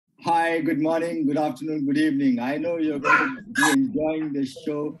Hi, good morning, good afternoon, good evening. I know you're going to be enjoying the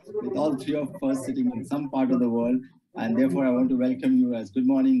show with all three of us sitting in some part of the world. And therefore, I want to welcome you as good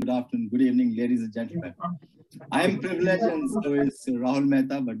morning, good afternoon, good evening, ladies and gentlemen. I am privileged and so is Rahul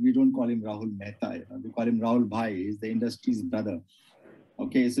Mehta, but we don't call him Rahul Mehta. We call him Rahul Bhai. He's the industry's brother.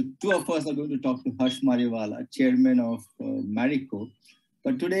 Okay, so two of us are going to talk to Harsh Mariwala, chairman of Marico.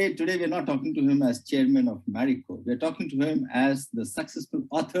 But today we're not talking to him as chairman of Marico. We're talking to him as the successful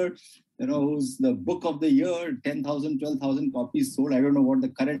author, who's the book of the year, 10,000, 12,000 copies sold. I don't know what the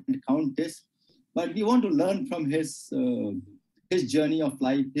current count is, but we want to learn from his journey of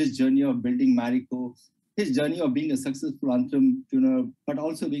life, his journey of building Marico, his journey of being a successful entrepreneur, but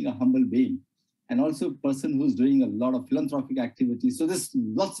also being a humble being, and also a person who's doing a lot of philanthropic activities. So there's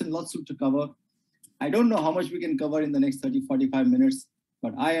lots and lots to cover. I don't know how much we can cover in the next 30, 45 minutes.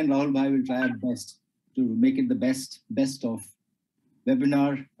 But I and Rahul Bhai will try our best to make it the best of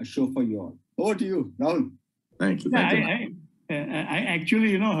webinar, a show for you all. Over to you, Rahul. Thank you. I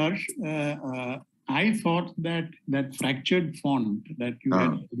actually, Harsh, I thought that fractured font that you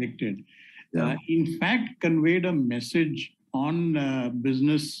had selected, in fact, conveyed a message on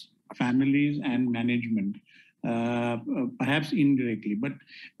business, families, and management, perhaps indirectly. But,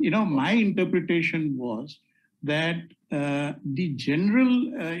 my interpretation was that the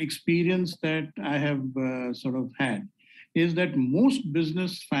general experience that I have sort of had is that most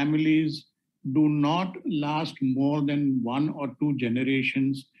business families do not last more than 1 or 2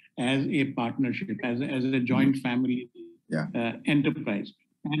 generations as a partnership, as a joint family enterprise.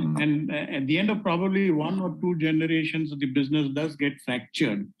 And at the end of probably 1 or 2 generations, the business does get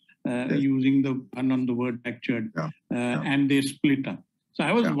fractured, using the pun on the word fractured, and they split up. So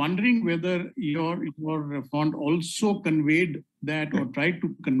I was wondering whether your font also conveyed that or tried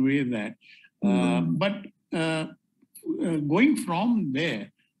to convey that. But going from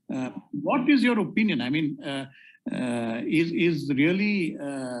there, what is your opinion? I mean, is really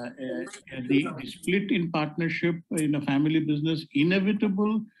the split in partnership in a family business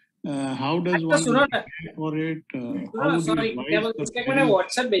inevitable? How does one prepare for it? How would you advise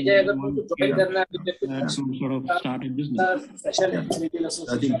to sort of start a business?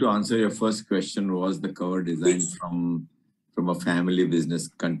 I think to answer your first question, was the cover design from a family business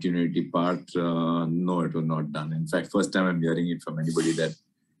continuity part? No, it was not done. In fact, first time I'm hearing it from anybody that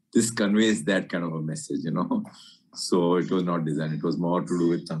this conveys that kind of a message, So it was not designed. It was more to do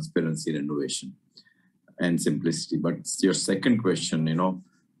with transparency and innovation and simplicity. But your second question,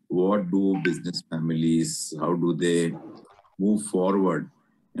 what do business families, how do they move forward?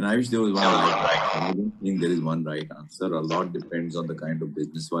 And I wish there was one right answer. I don't think there is one right answer. A lot depends on the kind of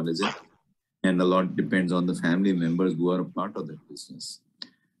business one is in. And a lot depends on the family members who are a part of that business.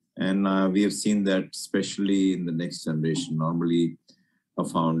 And we have seen that especially in the next generation. Normally, a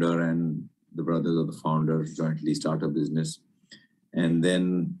founder and the brothers of the founder jointly start a business. And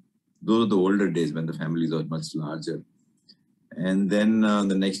then those are the older days when the families are much larger. And then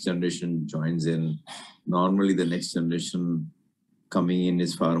the next generation joins in. Normally, the next generation coming in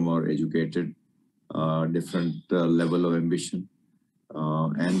is far more educated, different level of ambition.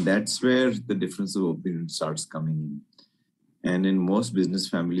 And that's where the difference of opinion starts coming in. And in most business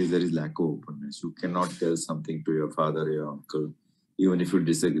families, there is lack of openness. You cannot tell something to your father or your uncle, even if you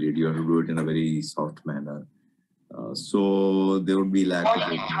disagree. You have to do it in a very soft manner. So there would be lack of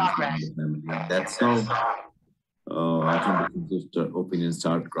openness in the family. And that's how I think the opinions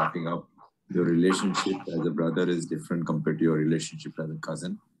start cropping up. Your relationship as a brother is different compared to your relationship as a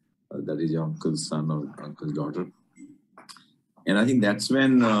cousin. That is your uncle's son or uncle's daughter. And I think that's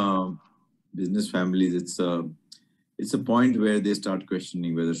when business families, it's a point where they start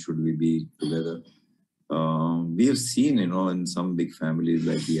questioning whether should we be together. We have seen, in some big families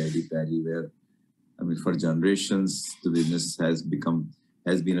like EID Parry, where, for generations, the business has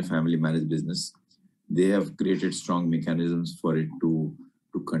been a family managed business. They have created strong mechanisms for it to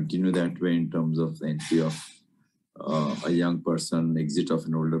continue that way in terms of the entry of a young person, exit of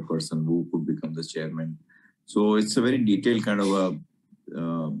an older person who could become the chairman. So it's a very detailed kind of a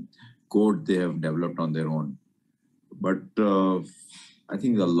code they have developed on their own. But I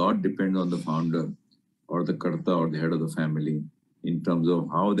think a lot depends on the founder or the karta or the head of the family in terms of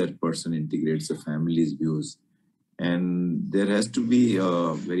how that person integrates the family's views. And there has to be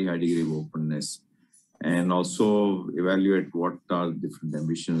a very high degree of openness. And also evaluate what are the different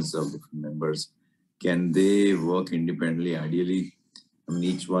ambitions of different members. Can they work independently? Ideally,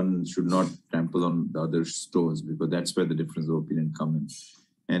 each one should not trample on the other's toes, because that's where the difference of opinion comes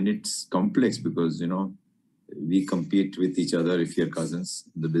in. And it's complex because, we compete with each other if you're cousins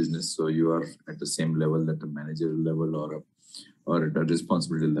in the business. So you are at the same level, at a managerial level or or at a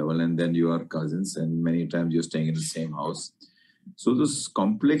responsibility level, and then you are cousins, and many times you're staying in the same house. So those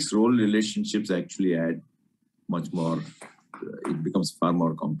complex role relationships actually add much more. It becomes far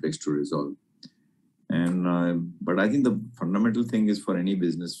more complex to resolve. And but I think the fundamental thing is, for any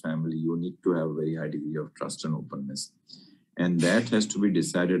business family, you need to have a very high degree of trust and openness, and that has to be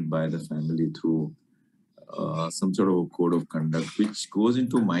decided by the family through some sort of a code of conduct, which goes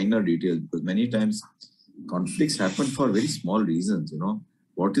into minor details, because many times conflicts happen for very small reasons.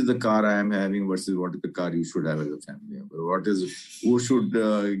 What is the car I am having versus what is the car you should have as a family member? Who should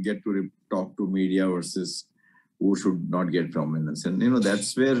get to talk to media versus who should not get prominence? And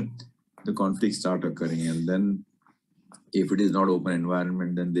that's where the conflicts start occurring. And then if it is not open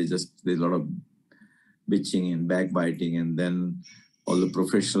environment, then there's a lot of bitching and backbiting, and then all the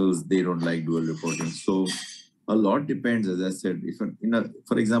professionals, they don't like dual reporting. So a lot depends, as I said. If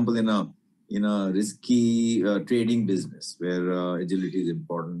for example, in a risky trading business where agility is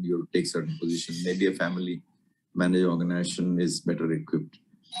important, you take certain position. Maybe a family managed organization is better equipped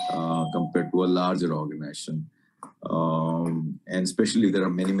compared to a larger organization. And especially if there are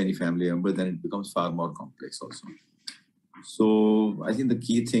many family members, then it becomes far more complex also. So I think the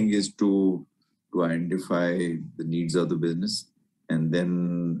key thing is to identify the needs of the business, and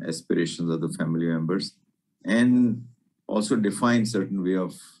then aspirations of the family members, and also define certain way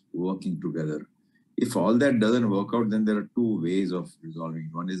of working together. If all that doesn't work out, then there are two ways of resolving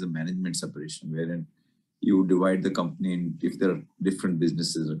it. One is a management separation, wherein you divide the company, if there are different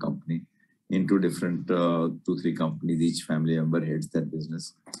businesses in a company, into different 2-3 companies. Each family member heads that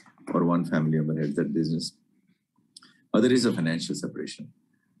business, or one family member heads that business. Other is a financial separation.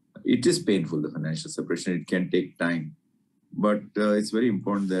 It is painful, the financial separation. It can take time, but it's very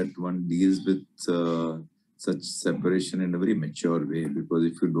important that one deals with such separation in a very mature way, because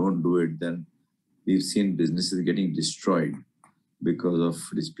if you don't do it, then we've seen businesses getting destroyed because of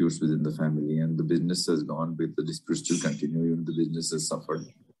disputes within the family, and the business has gone, but the disputes still continue, even the business has suffered.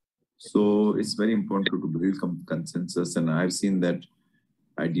 So it's very important to build consensus, and I've seen that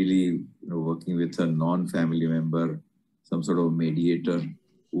ideally, working with a non-family member, some sort of mediator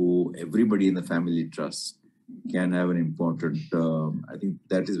who everybody in the family trusts, can have an important, I think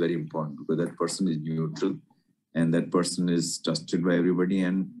that is very important, because that person is neutral and that person is trusted by everybody,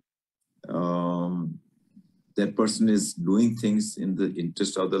 and that person is doing things in the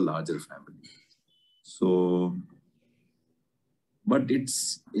interest of the larger family. So, but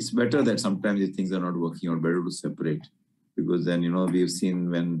it's better that sometimes if things are not working out, better to separate, because then, we've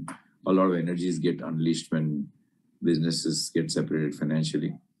seen when a lot of energies get unleashed when businesses get separated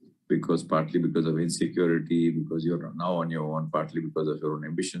financially, partly because of insecurity, because you're now on your own, partly because of your own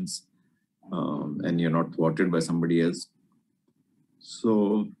ambitions, and you're not thwarted by somebody else.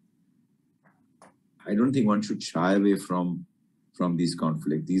 So I don't think one should shy away from these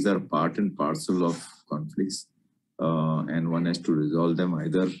conflicts. These are part and parcel of conflicts, and one has to resolve them,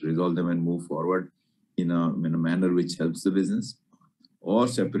 either resolve them and move forward in a manner which helps the business, or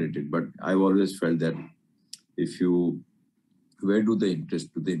separate it. But I've always felt that where do the interest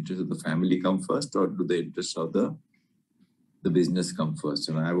of the family come first, or do the interests of the business come first?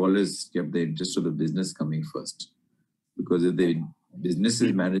 And I've always kept the interest of the business coming first, because if the business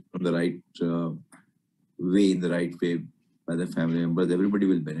is managed from the right way, in the right way by the family members, everybody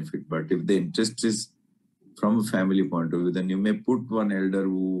will benefit. But if the interest is from a family point of view, then you may put one elder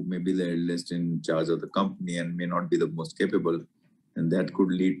who may be the eldest in charge of the company and may not be the most capable, and that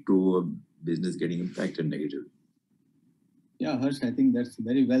could lead to a business getting impacted negatively. Yeah, Harsh, I think that's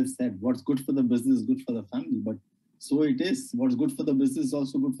very well said. What's good for the business is good for the family, but so it is. What's good for the business is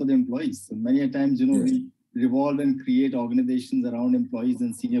also good for the employees. So many a times, yes, we revolve and create organizations around employees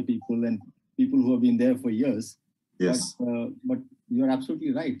and senior people and people who have been there for years. Yes. But you're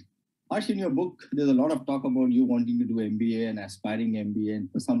absolutely right. Harsh, in your book, there's a lot of talk about you wanting to do MBA and aspiring MBA,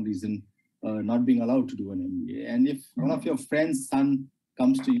 and for some reason, not being allowed to do an MBA. And if one of your friend's son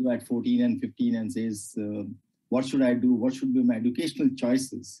comes to you at 14 and 15 and says, what should I do? What should be my educational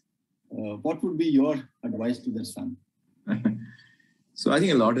choices? What would be your advice to their son? So I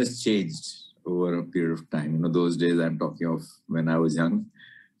think a lot has changed over a period of time. Those days I'm talking of when I was young,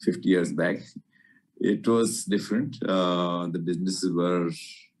 50 years back, it was different. The businesses were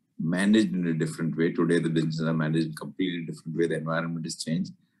managed in a different way. Today, the businesses are managed in a completely different way. The environment has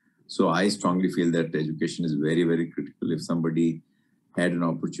changed. So I strongly feel that education is very, very critical. If somebody had an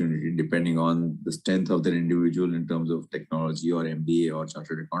opportunity, depending on the strength of their individual in terms of technology or MBA or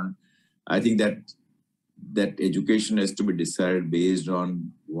chartered accountant, I think that education has to be decided based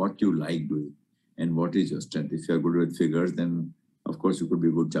on what you like doing and what is your strength. If you're good with figures, then Of course, you could be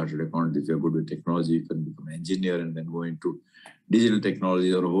a good chartered accountant. If you're good with technology, you can become an engineer and then go into digital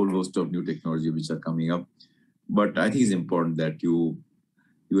technology or a whole host of new technology which are coming up. But I think it's important that you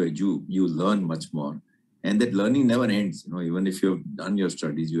learn much more. And that learning never ends. Even if you've done your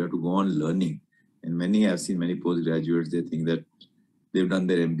studies, you have to go on learning. And I've seen many postgraduates, they think that they've done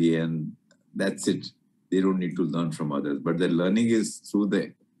their MBA and that's it. They don't need to learn from others. But the learning is through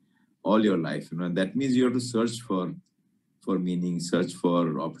all your life. And that means you have to search for meaning, search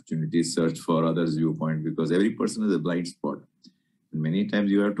for opportunities, search for others' viewpoint, because every person has a blind spot. And many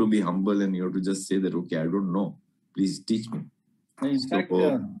times you have to be humble and you have to just say that, okay, I don't know. Please teach me.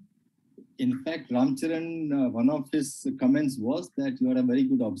 In fact, Ramcharan, one of his comments was that you are a very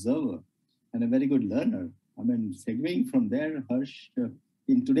good observer and a very good learner. I mean, segueing from there, Harsh,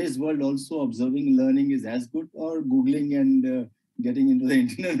 in today's world also observing learning is as good, or Googling and getting into the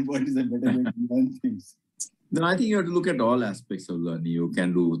internet world is a better way to learn things? No, I think you have to look at all aspects of learning. You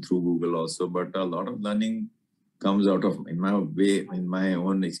can do through Google also, but a lot of learning comes out of, in my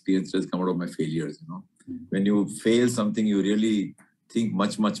own experience, has come out of my failures. When you fail something, you really think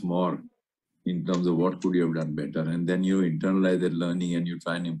much, much more in terms of what could you have done better. And then you internalize that learning and you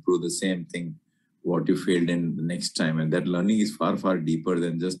try and improve the same thing, what you failed in the next time. And that learning is far, far deeper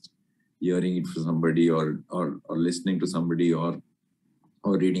than just hearing it from somebody or listening to somebody or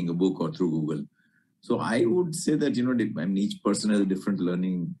reading a book or through Google. So I would say that, each person has a different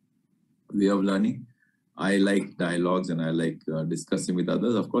way of learning. I like dialogues and I like discussing with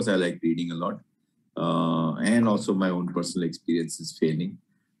others. Of course, I like reading a lot. And also my own personal experiences failing.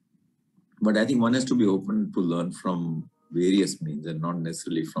 But I think one has to be open to learn from various means and not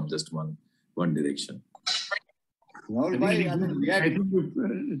necessarily from just one direction. I think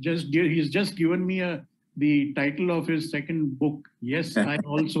he's just given me the title of his second book. Yes, I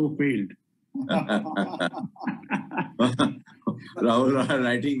also failed. Rahul,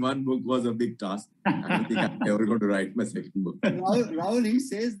 writing one book was a big task. I don't think I'm ever going to write my second book. Rahul, he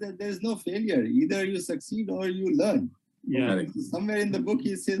says that there's no failure. Either you succeed or you learn. Yeah. Somewhere in the book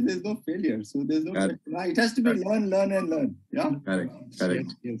he says there's no failure. So there's no it has to be learn and learn. Yeah.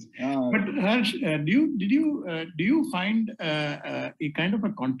 Correct. Yes. But Harsh, do you find a kind of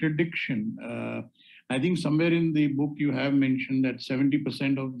a contradiction? I think somewhere in the book you have mentioned that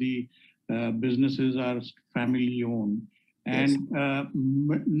 70% of the businesses are family owned. And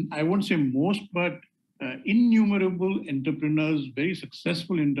I won't say most, but innumerable entrepreneurs, very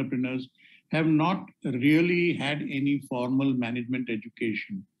successful entrepreneurs, have not really had any formal management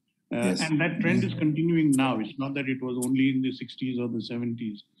education. And that trend is continuing now. It's not that it was only in the 60s or the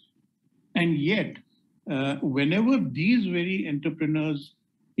 70s. And yet, whenever these very entrepreneurs,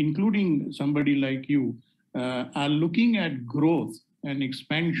 including somebody like you, are looking at growth and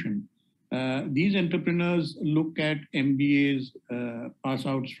expansion, these entrepreneurs look at MBAs, pass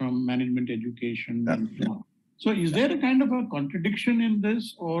outs from management education, and so on. So is there a kind of a contradiction in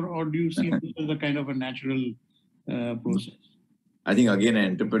this, or do you see this as a kind of a natural process? I think, again, an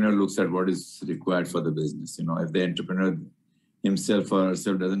entrepreneur looks at what is required for the business. If the entrepreneur himself or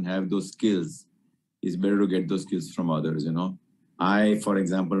herself doesn't have those skills, it's better to get those skills from others. I, for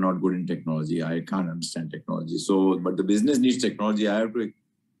example, not good in technology. I can't understand technology. But the business needs technology. I have to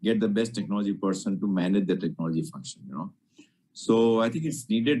get the best technology person to manage the technology function, So I think it's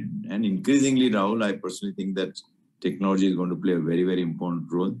needed. And increasingly, Rahul, I personally think that technology is going to play a very, very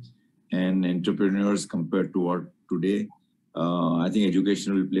important role. And entrepreneurs, compared to what today, I think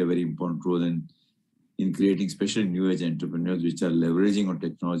education will play a very important role in creating, especially new age entrepreneurs, which are leveraging on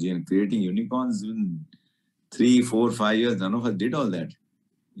technology and creating unicorns in 3, 4, 5 years. None of us did all that.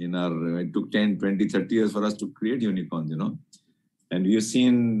 It took 10, 20, 30 years for us to create unicorns, And we've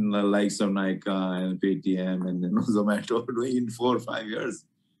seen the likes of Nykaa and Paytm and Zomato doing in 4 or 5 years,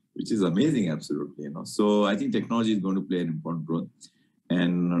 which is amazing, absolutely. So I think technology is going to play an important role,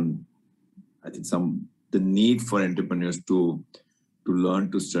 and I think the need for entrepreneurs to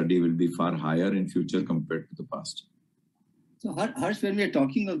learn to study will be far higher in future compared to the past. So Harsh, when we are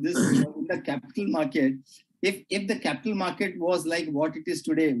talking of this in the capital market, if the capital market was like what it is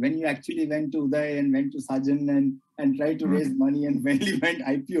today, when you actually went to Uday and went to Sajan and tried to raise money and finally went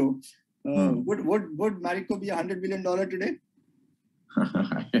IPO, would Marico be $100 billion today?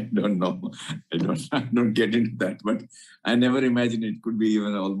 I don't know. I don't get into that, but I never imagined it could be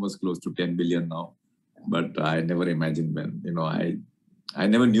even almost close to 10 billion now. But I never imagined when, I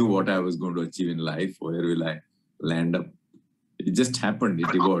never knew what I was going to achieve in life. Where will I land up? It just happened.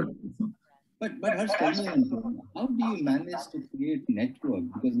 It evolved. But Harsh, tell me, how do you manage to create network?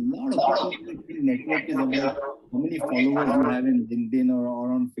 Because a lot of people think network is about how many followers you have in LinkedIn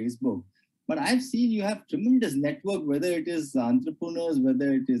or on Facebook. But I've seen you have tremendous network, whether it is entrepreneurs,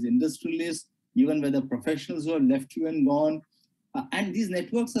 whether it is industrialists, even whether professionals who have left you and gone. And these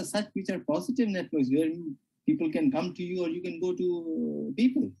networks are such which are positive networks where people can come to you or you can go to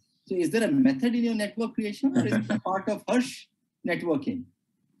people. So is there a method in your network creation or is it a part of Harsh networking?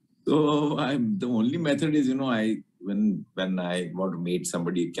 So the only method is, when I want to meet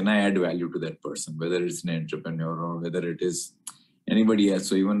somebody, can I add value to that person, whether it's an entrepreneur or whether it is anybody else.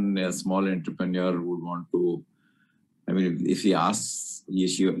 So even a small entrepreneur would want to, if he asks,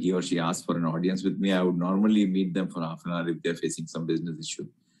 he or she asks for an audience with me, I would normally meet them for half an hour if they're facing some business issue.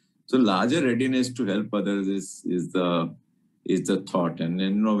 So larger readiness to help others is the thought. And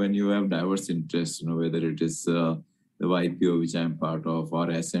then, when you have diverse interests, whether it is the YPO, which I'm part of,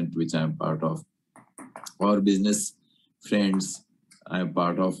 or Ascent, which I'm part of, or business friends I'm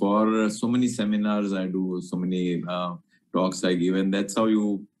part of, or so many seminars I do, so many talks I give, and that's how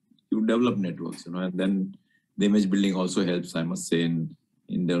you develop networks, and then the image building also helps, I must say, in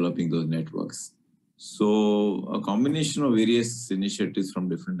developing those networks. So a combination of various initiatives from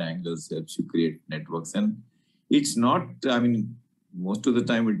different angles helps you create networks. And it's not, most of the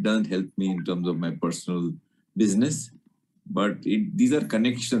time it doesn't help me in terms of my personal business, but these are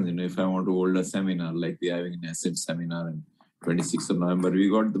connections. If I want to hold a seminar, like we're having an asset seminar on 26th of November, we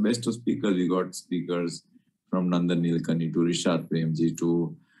got the best of speakers. We got speakers from Nandan Nilekani to Rishad Premji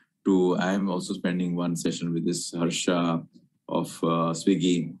to I am also spending one session with this Harsha of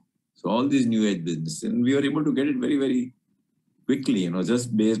Swiggy. So all these new age business, and we were able to get it very, very quickly,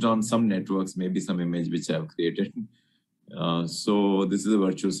 just based on some networks, maybe some image which I have created. So this is a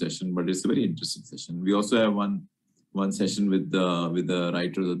virtual session, but it's a very interesting session. We also have one session with the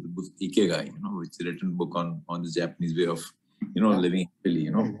writers of the book Ikegai, which is a written book on the Japanese way of, living happily,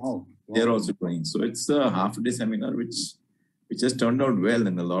 Wow. They're also going. So it's a half-day seminar which has turned out well,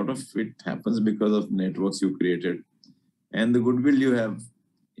 and a lot of it happens because of networks you created and the goodwill you have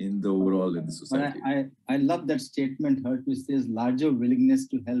in the society. I love that statement, Harsh, which says larger willingness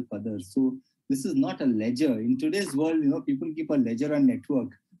to help others. So this is not a ledger. In today's world, people keep a ledger on network.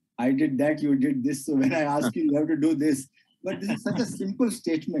 I did that, you did this. So when I ask you, you have to do this. But this is such a simple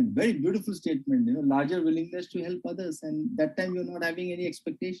statement, very beautiful statement, larger willingness to help others. And that time you're not having any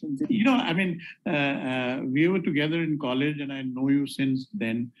expectations. We were together in college and I know you since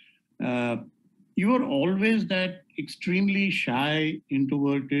then. You were always that extremely shy,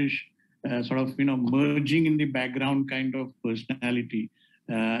 introvertish, merging in the background kind of personality.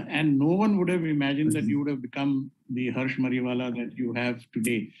 And no one would have imagined that you would have become the Harsh Mariwala that you have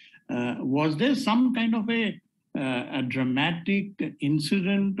today. Was there some kind of a dramatic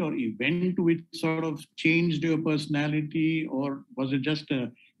incident or event which sort of changed your personality, or was it just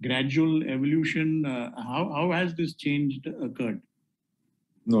a gradual evolution? How has this change occurred?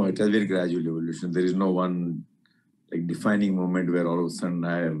 No, it has been gradual evolution. There is no one defining moment where all of a sudden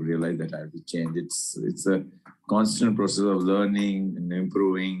I have realized that I have to change. It's a constant process of learning and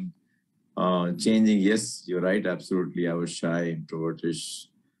improving, changing. Yes, you're right. Absolutely. I was shy, introvertish,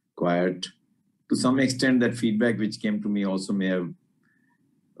 quiet. To some extent, that feedback which came to me also may have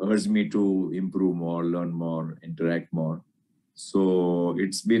urged me to improve more, learn more, interact more. So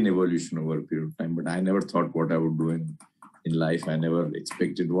it's been evolution over a period of time, but I never thought what I would do in life. I never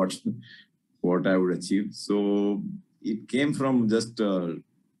expected what I would achieve. So it came from just,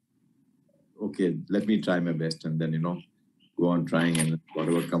 okay, let me try my best and then, go on trying, and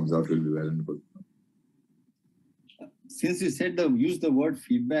whatever comes out will be well and good. Since you said use the word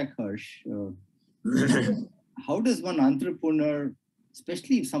feedback, Harsh, how does one entrepreneur,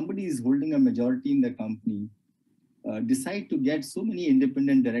 especially if somebody is holding a majority in the company, decide to get so many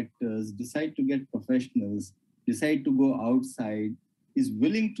independent directors, decide to get professionals, decide to go outside, is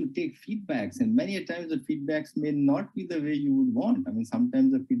willing to take feedbacks? And many a times the feedbacks may not be the way you would want.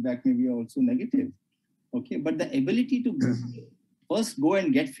 Sometimes the feedback may be also negative. Okay, but the ability to first go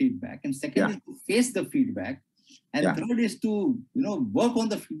and get feedback, and second is to face the feedback, and third is to work on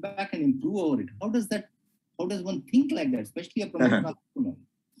the feedback and improve over it. How does one think like that, especially a promoter entrepreneur?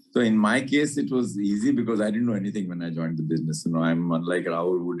 So in my case, it was easy because I didn't know anything when I joined the business. I'm unlike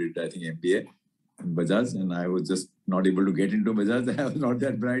Rahul, who did, I think, MBA in Bajaj, and I was just not able to get into Bajaj. I was not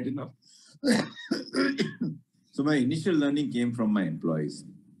that bright enough. So my initial learning came from my employees,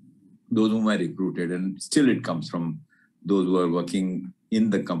 those whom I recruited, and still it comes from those who are working in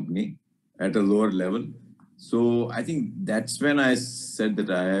the company at a lower level. So I think that's when I said that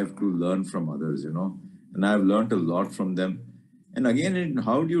I have to learn from others, and I've learned a lot from them. And again,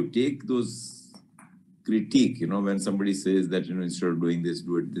 how do you take those critique, when somebody says that, instead of doing this,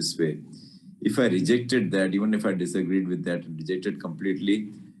 do it this way. If I rejected that, even if I disagreed with that and rejected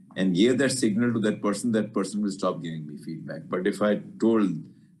completely, and gave that signal to that person will stop giving me feedback. But if I told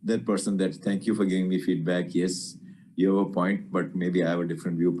that person that, thank you for giving me feedback, yes, you have a point, but maybe I have a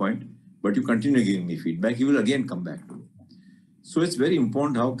different viewpoint, but you continue giving me feedback, he will again come back to me. So it's very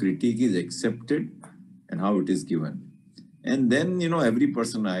important how critique is accepted and how it is given. And then, every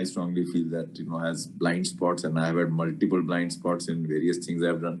person, I strongly feel that, has blind spots, and I have had multiple blind spots in various things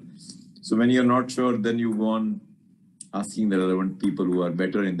I've done. So when you're not sure, then you go on asking the relevant people who are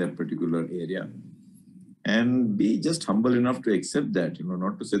better in that particular area, and be just humble enough to accept that,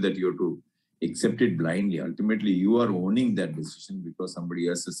 not to say that you have to accept it blindly. Ultimately, you are owning that decision because somebody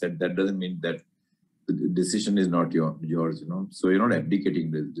else has said. That doesn't mean that the decision is not yours, So you're not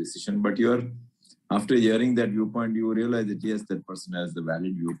abdicating the decision, but after hearing that viewpoint, you realize that yes, that person has the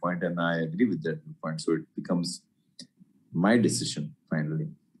valid viewpoint and I agree with that viewpoint. So it becomes my decision finally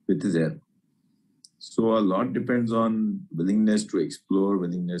with his help. So a lot depends on willingness to explore,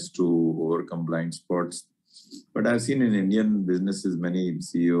 willingness to overcome blind spots. But I've seen in Indian businesses, many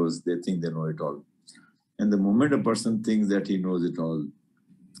CEOs, they think they know it all. And the moment a person thinks that he knows it all,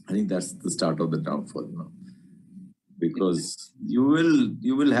 I think that's the start of the downfall, because you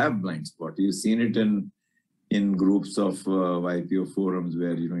will have blind spot. You've seen it in groups of YPO forums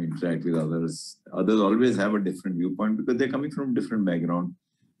where you interact with others. Others always have a different viewpoint because they're coming from different background,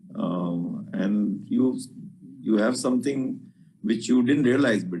 and you have something which you didn't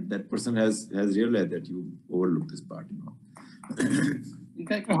realize, but that person has realized that you overlooked this part. In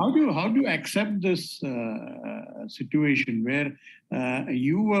fact, how do you accept this situation where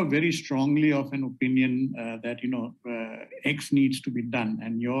you were very strongly of an opinion that X needs to be done,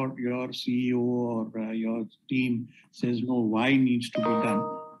 and your CEO or your team says no, Y needs to be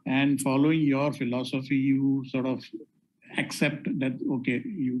done, and following your philosophy, you sort of accept that okay,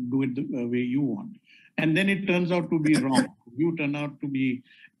 you do it the way you want, and then it turns out to be wrong. You turn out to be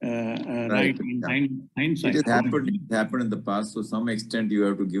right in hindsight. It happened in the past. So, some extent you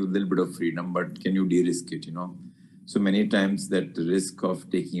have to give a little bit of freedom, but can you de-risk it? So many times that risk of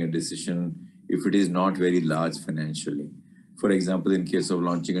taking a decision, if it is not very large financially. For example, in case of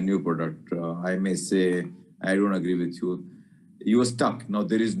launching a new product, I may say, I don't agree with you. You are stuck. Now,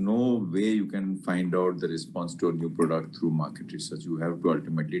 there is no way you can find out the response to a new product through market research. You have to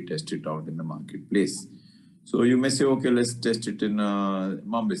ultimately test it out in the marketplace. So you may say, okay, let's test it in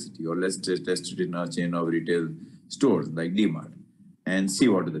Mumbai City, or let's test it in a chain of retail stores like DMart and see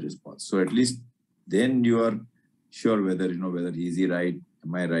what is the response. So at least then you are sure whether, whether is he right,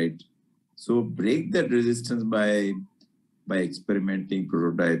 am I right? So break that resistance by experimenting,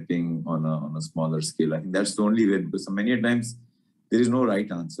 prototyping on a smaller scale. I think that's the only way, because many times there is no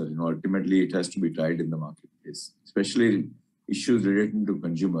right answer. Ultimately it has to be tried in the marketplace, especially issues relating to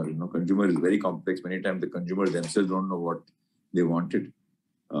consumer. Consumer is very complex. Many times the consumer themselves don't know what they wanted.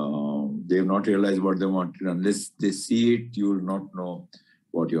 They have not realized what they wanted. Unless they see it, you will not know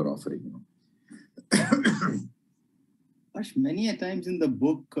what you're offering. Harsh, many a times in the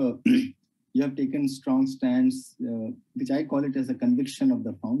book, you have taken strong stands, which I call it as a conviction of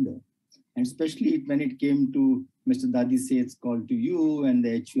the founder. And especially when it came to Mr. Dadi Seth's call to you and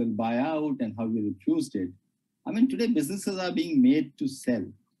the HUL buyout and how you refused it. I mean, today businesses are being made to sell,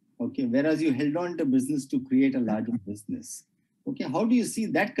 okay? Whereas you held on to business to create a larger business, okay? How do you see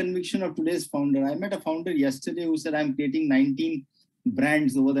that conviction of today's founder? I met a founder yesterday who said, I'm creating 19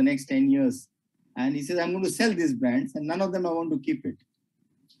 brands over the next 10 years. And he says, I'm going to sell these brands and none of them I want to keep it.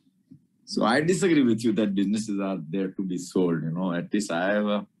 So I disagree with you that businesses are there to be sold. At least I have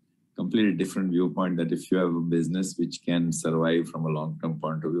a completely different viewpoint that if you have a business which can survive from a long-term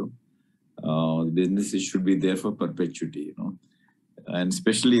point of view, the businesses should be there for perpetuity, and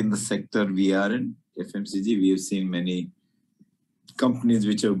especially in the sector we are in, FMCG, we have seen many companies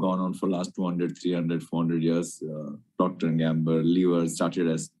which have gone on for last 200, 300, 400 years. Procter & Gamble, Lever started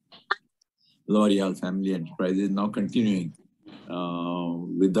as L'Oreal family enterprises, now continuing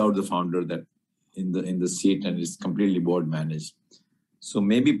without the founder that in the seat, and is completely board managed. So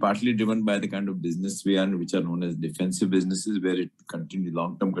maybe partly driven by the kind of business we are in, which are known as defensive businesses, where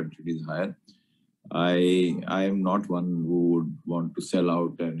long-term continuity is higher. I am not one who would want to sell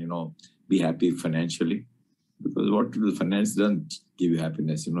out and be happy financially, because what the finance doesn't give you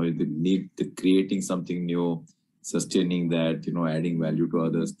happiness. The need to creating something new, sustaining that, adding value to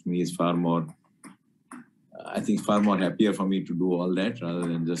others, to me is far more happier for me to do all that rather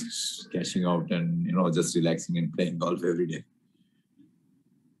than just cashing out and just relaxing and playing golf every day.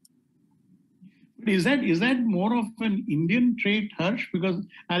 Is that more of an Indian trait, Harsh? Because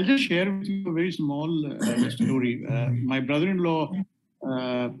I'll just share with you a very small story. My brother-in-law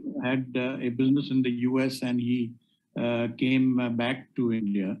had a business in the US, and he came back to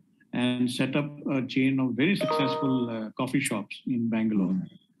India and set up a chain of very successful coffee shops in Bangalore.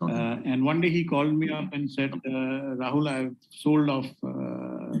 And one day he called me up and said, Rahul, I've sold off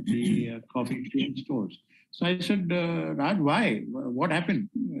the coffee chain stores. So I said, Raj, why? What happened?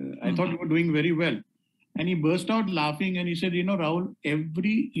 I thought you were doing very well. And he burst out laughing and he said, Rahul,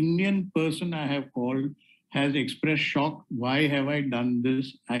 every Indian person I have called has expressed shock. Why have I done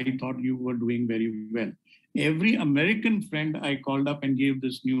this? I thought you were doing very well. Every American friend I called up and gave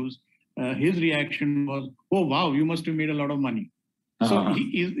this news, his reaction was, oh, wow, you must have made a lot of money. So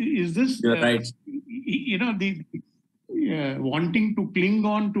is this, you're right. The wanting to cling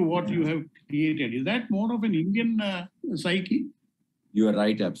on to what you have created, is that more of an Indian psyche? You are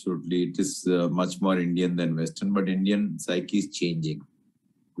right, absolutely. It is much more Indian than Western, but Indian psyche is changing.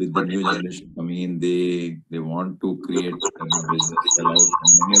 With the new generation coming in, they want to create a business. And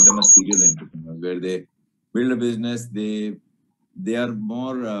many of them are serial entrepreneurs, where they build a business. They are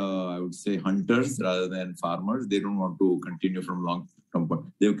more, I would say, hunters rather than farmers. They don't want to continue from long-term point.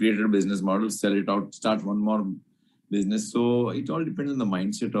 They've created a business model, sell it out, start one more business. So it all depends on the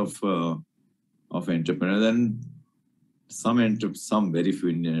mindset of entrepreneurs. And some very few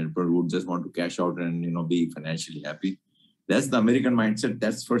Indian entrepreneurs would just want to cash out and be financially happy. That's the American mindset,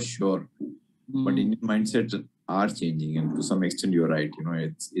 that's for sure. But Indian mindsets are changing, and to some extent you're right.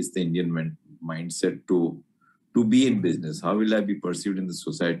 It's the Indian mindset to be in business. How will I be perceived in the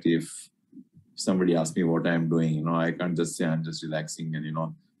society if somebody asks me what I'm doing? I can't just say I'm just relaxing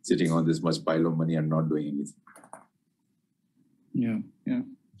and sitting on this much pile of money and not doing anything. Yeah,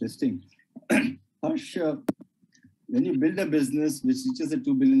 interesting. Harsh, when you build a business which reaches a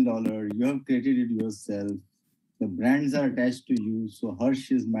 $2 billion, you have created it yourself. The brands are attached to you. So Harsh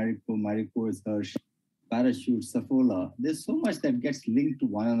is Marico, Marico is Harsh, Parachute, Saffola. There's so much that gets linked to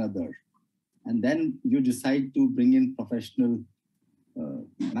one another. And then you decide to bring in professional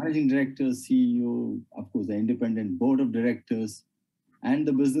managing director, CEO, of course, the independent board of directors, and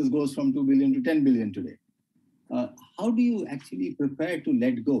the business goes from 2 billion to 10 billion today. How do you actually prepare to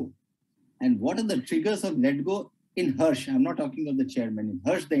let go? And what are the triggers of let go in Harsh? I'm not talking of the chairman. In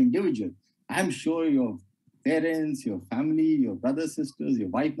Harsh, the individual. I'm sure your parents, your family, your brothers, sisters, your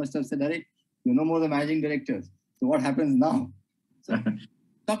wife must have said, "Arey, you're no more the managing directors." So what happens now? So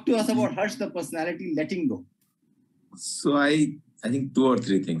talk to us about Harsh, the personality letting go. So I think 2 or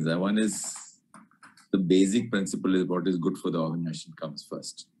 3 things. One is the basic principle is what is good for the organization comes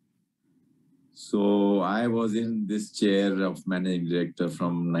first. So I was in this chair of managing director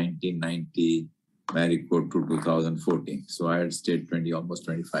from 1990 Marico to 2014. So I had stayed almost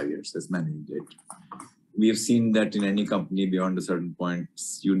 25 years as managing director. We have seen that in any company beyond a certain point,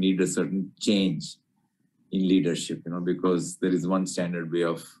 you need a certain change in leadership, because there is one standard way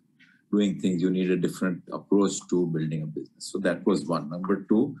of doing things. You need a different approach to building a business. So that was one. Number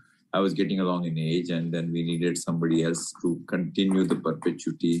 2, I was getting along in age, and then we needed somebody else to continue the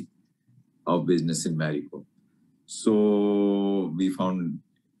perpetuity of business in Marico. So we found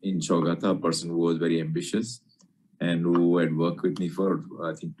in Shogata a person who was very ambitious and who had worked with me for,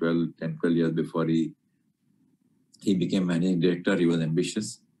 I think, 12 years before he became managing director. He was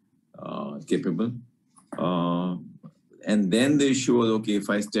ambitious, capable. And then the issue was, okay, if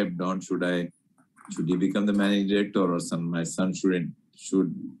I step down, should he become the managing director, or my son should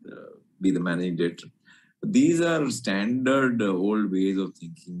be the managing director? These are standard old ways of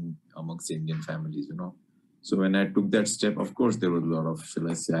thinking amongst Indian families, So when I took that step, of course, there was a lot of, shall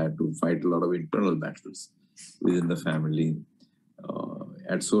I say, I had to fight a lot of internal battles within the family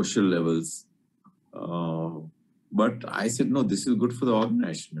at social levels. But I said, no, this is good for the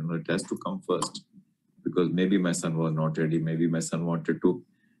organization. It has to come first, because maybe my son was not ready. Maybe my son wanted to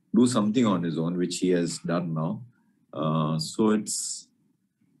do something on his own, which he has done now. So it's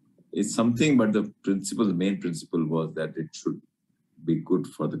something, but the main principle was that it should be good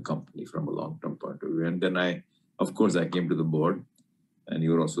for the company from a long-term point of view. And then I came to the board, and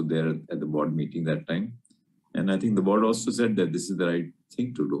you were also there at the board meeting that time. And I think the board also said that this is the right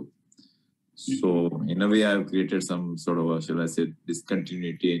thing to do. So in a way, I've created some sort of shall I say,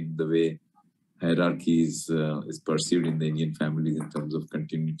 discontinuity in the way hierarchy is perceived in the Indian families in terms of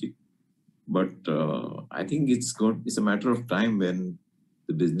continuity. But I think it's a matter of time when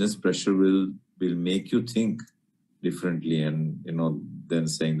the business pressure will make you think differently, and then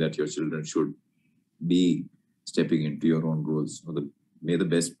saying that your children should be stepping into your own roles. May the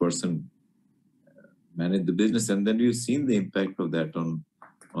best person manage the business, and then you've seen the impact of that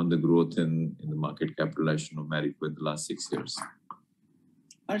on the growth in the market capitalization of Marico in the last 6 years.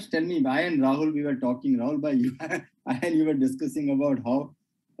 Harsh, tell me, I and Rahul, we were talking, Rahul, you and you were discussing about how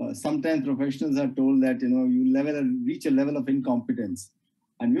sometimes professionals are told that, you reach a level of incompetence.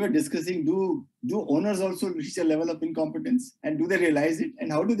 And we were discussing, do owners also reach a level of incompetence? And do they realize it?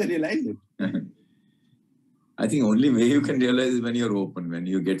 And how do they realize it? I think only way you can realize is when you're open, when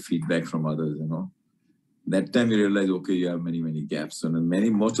you get feedback from others, That time you realize, okay, you have many gaps. And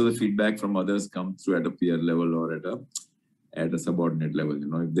most of the feedback from others comes through at a peer level or at a subordinate level.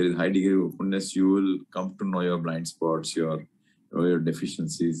 If there is high degree of openness, you will come to know your blind spots, your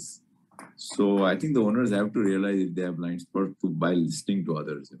deficiencies. So I think the owners have to realize if they have blind spots by listening to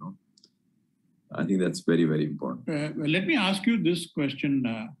others, I think that's very, very important. Let me ask you this question,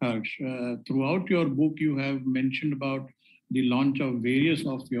 Harsh. Throughout your book, you have mentioned about the launch of various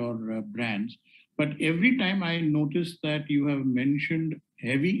of your brands. But every time I notice that you have mentioned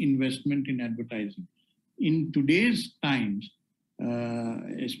heavy investment in advertising. In today's times,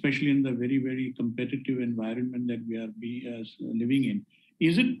 especially in the very, very competitive environment that we are living in,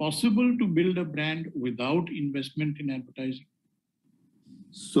 is it possible to build a brand without investment in advertising?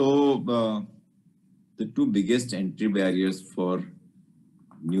 So the two biggest entry barriers for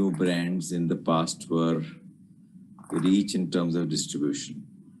new brands in the past were reach in terms of distribution.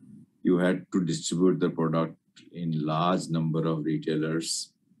 You had to distribute the product in large number of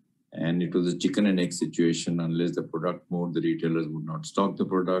retailers, and it was a chicken and egg situation. Unless the product moved, the retailers would not stock the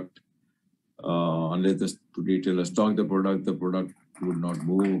product. Unless the retailer stocked the product would not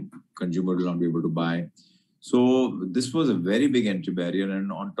move, consumer will not be able to buy. So this was a very big entry barrier.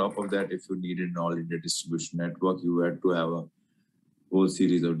 And on top of that, if you needed an all India distribution network, you had to have a whole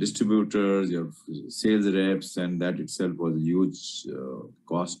series of distributors, your sales reps, and that itself was a huge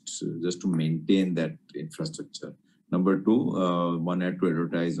cost just to maintain that infrastructure. Number two, one had to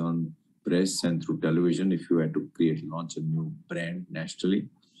advertise on press and through television if you had to launch a new brand nationally.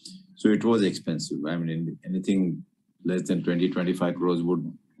 So it was expensive. I mean, anything less than 20-25 crores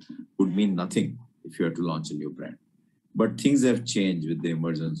would mean nothing if you had to launch a new brand. But things have changed with the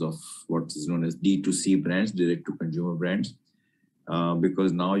emergence of what is known as D2C brands, direct to consumer brands.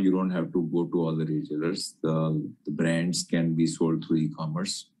 Because now you don't have to go to all the retailers. The brands can be sold through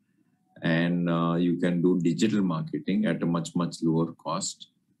e-commerce, and you can do digital marketing at a much lower cost.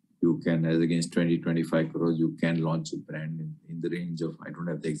 You can, as against 20-25 crores, you can launch a brand in the range of, I don't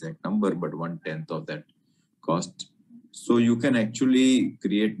have the exact number, but 1/10 of that cost. So you can actually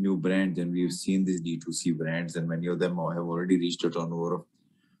create new brands, and we've seen these D2C brands, and many of them have already reached a turnover of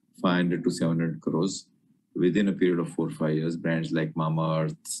 500 to 700 crores. Within a period of 4 or 5 years, brands like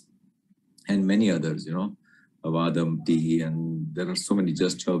Mamaearth and many others, Avadam tea, and there are so many.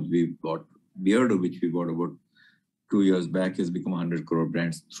 Just Herbs we bought, Beardo, which we bought about 2 years back, has become 100 crore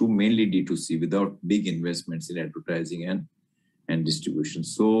brands through mainly D2C without big investments in advertising and distribution.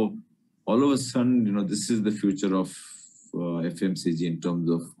 So all of a sudden, this is the future of FMCG in terms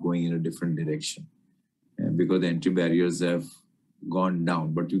of going in a different direction, because the entry barriers have gone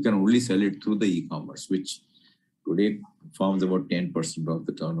down, but you can only sell it through the e-commerce, which today forms about 10% of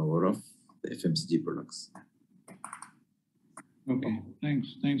the turnover of the FMCG products. Okay, thanks.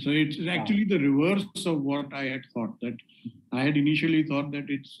 So it's actually the reverse of what I had thought. That I had initially thought that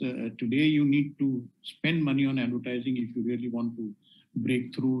it's today you need to spend money on advertising if you really want to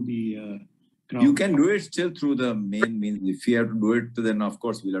break through the crowd. You can do it still through the main means. If you have to do it, then of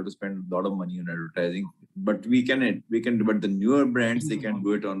course we'll have to spend a lot of money on advertising. But but the newer brands, they can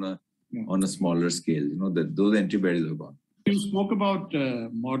do it on a smaller scale. Those entry barriers are gone. You spoke about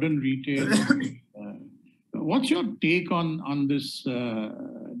modern retail. What's your take on this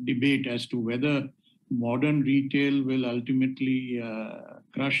debate as to whether modern retail will ultimately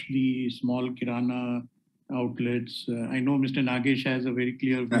crush the small kirana outlets? I know Mr. Nagesh has a very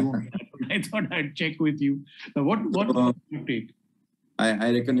clear view on that, but I thought I'd check with you. What's your take?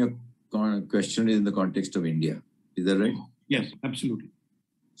 I reckon your question is in the context of India. Is that right? Yes, absolutely.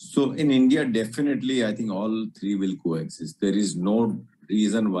 So in India, definitely, I think all three will coexist. There is no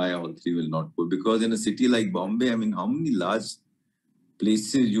reason why all three will not go. Because in a city like Bombay, I mean, how many large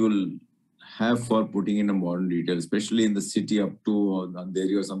places you will have for putting in a modern retail, especially in the city up to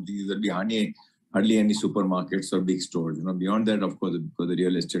Andheri or something, there will be hardly any supermarkets or big stores. Beyond that, of course, because the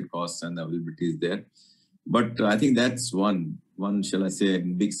real estate costs and the availability is there. But I think that's one, shall I say,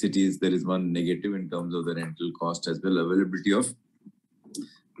 in big cities, there is one negative in terms of the rental cost as well, availability of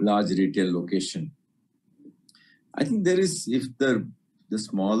large retail location. I think there is, if the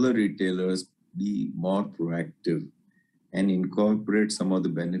smaller retailers be more proactive and incorporate some of the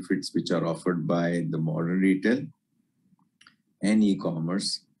benefits which are offered by the modern retail and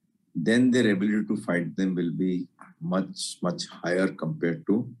e-commerce, then their ability to fight them will be much higher compared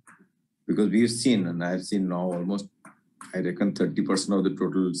to, because we've seen, and I've seen now almost I reckon 30% of the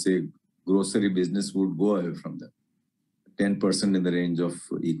total, say, grocery business would go away from them. 10% in the range of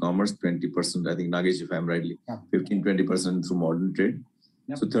e-commerce, 20%, I think, Nagesh, if I'm rightly, 15-20% through modern trade.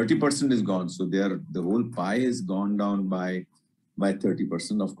 Yep. So 30% is gone. So the whole pie is gone down by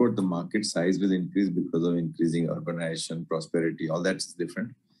 30%. Of course, the market size will increase because of increasing urbanization, prosperity, all that's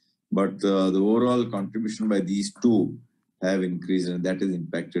different. But the overall contribution by these two have increased, and that has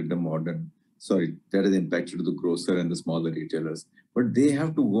impacted that has impacted the grocer and the smaller retailers. But they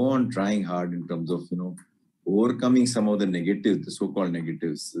have to go on trying hard in terms of, overcoming some of the negatives, the so-called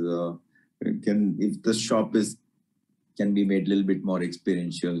negatives. If the shop can be made a little bit more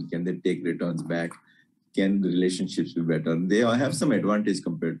experiential, can they take returns back? Can the relationships be better? They have some advantage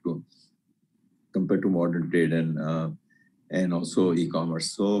compared to modern trade and also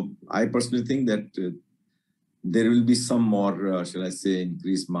e-commerce. So I personally think that there will be some more, shall I say,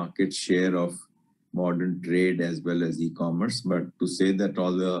 increased market share of modern trade as well as e-commerce. But to say that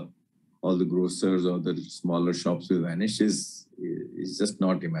all the grocers or the smaller shops will vanish is just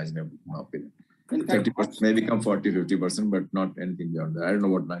not imaginable, in my opinion. 30% may become 40-50%, but not anything beyond that. I don't know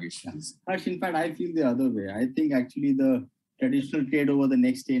what Nagesh is. In fact, I feel the other way. I think actually the traditional trade over the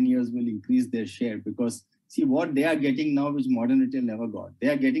next 10 years will increase their share, because see what they are getting now, which modern retail never got. They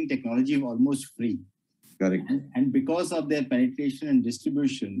are getting technology almost free. Correct. And because of their penetration and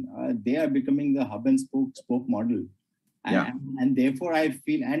distribution, they are becoming the hub and spoke model. And therefore I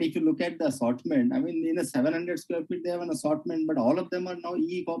feel, and if you look at the assortment, I mean, in a 700 square feet, they have an assortment, but all of them are now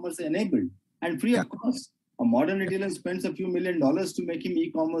e-commerce enabled and free of cost. A modern retailer spends a few $1 million to make him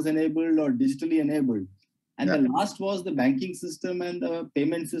e-commerce enabled or digitally enabled. And the last was the banking system and the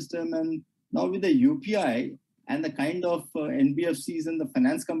payment system. And now with the UPI and the kind of NBFCs and the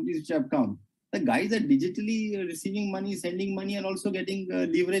finance companies which have come, the guys are digitally receiving money, sending money, and also getting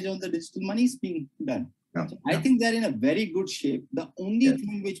leverage on the digital money is being done. So I think they're in a very good shape. The only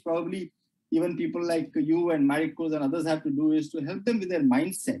thing which probably even people like you and Marikos and others have to do is to help them with their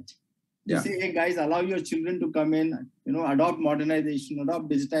mindset. To say, hey guys, allow your children to come in, adopt modernization, adopt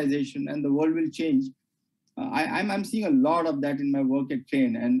digitization, and the world will change. I'm seeing a lot of that in my work at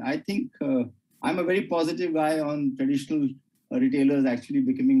TRRAIN, and I think I'm a very positive guy on traditional retailers actually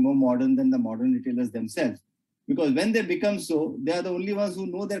becoming more modern than the modern retailers themselves. Because when they become so, they are the only ones who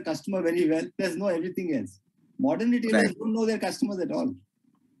know their customer very well, plus know everything else. Modern retailers don't know their customers at all.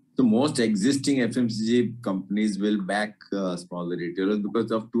 So most existing FMCG companies will back smaller retailers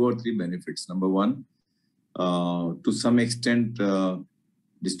because of 2 or 3 benefits. Number one, to some extent,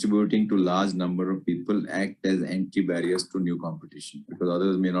 distributing to large number of people act as anti-barriers to new competition, because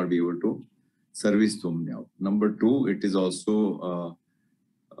others may not be able to service them now. Number two, it is also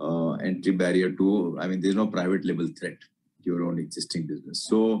entry barrier to, there's no private label threat to your own existing business.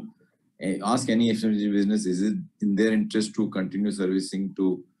 So ask any FMCG business, is it in their interest to continue servicing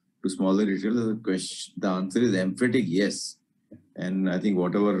to smaller retailers? The answer is emphatic yes. And I think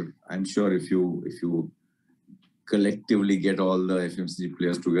I'm sure if you collectively get all the FMCG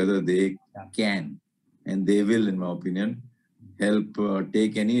players together, they can, and they will, in my opinion, help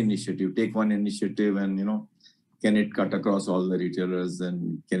take any initiative, take one initiative and, can it cut across all the retailers,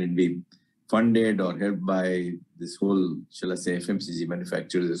 and can it be funded or helped by this whole, shall I say, FMCG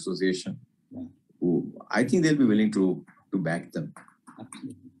Manufacturers Association? Who I think they'll be willing to back them.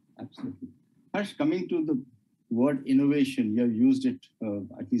 Absolutely. Harsh, coming to the word innovation, you have used it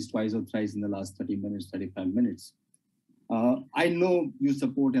at least twice or thrice in the last 30 minutes, 35 minutes. I know you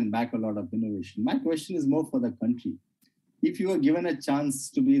support and back a lot of innovation. My question is more for the country. If you were given a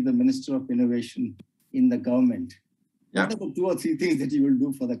chance to be the Minister of Innovation in the government, what are the 2 or 3 things that you will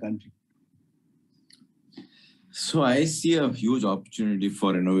do for the country? So I see a huge opportunity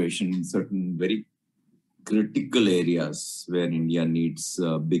for innovation in certain very critical areas where India needs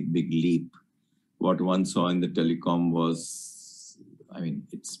a big leap. What one saw in the telecom was,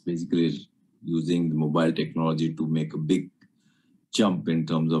 it's basically using the mobile technology to make a big jump in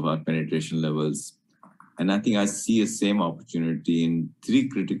terms of our penetration levels. And I think I see a same opportunity in 3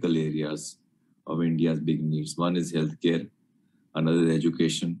 critical areas of India's big needs. One is healthcare, another is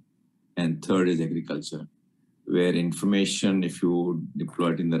education, and third is agriculture, where information, if you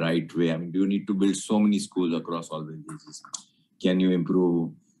deploy it in the right way, do you need to build so many schools across all villages? Can you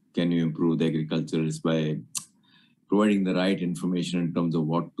improve the agriculture by providing the right information in terms of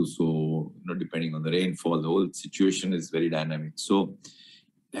what to sow, depending on the rainfall? The whole situation is very dynamic. So,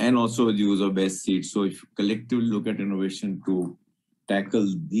 and also the use of best seeds. So if you collectively look at innovation to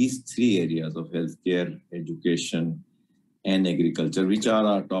tackle these 3 areas of healthcare, education, and agriculture, which are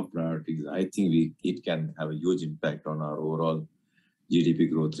our top priorities, I think it can have a huge impact on our overall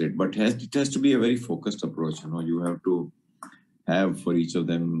GDP growth rate. But it has to be a very focused approach. You have to have for each of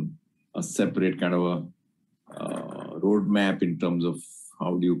them a separate kind of a roadmap in terms of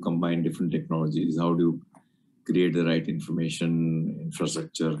how do you combine different technologies, how do you create the right information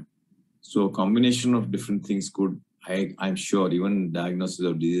infrastructure. So a combination of different things could, I'm sure, even diagnosis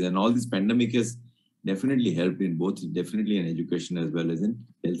of disease and all this pandemic has definitely helped in both, definitely in education as well as in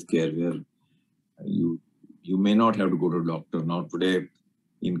healthcare, where you may not have to go to a doctor. Now today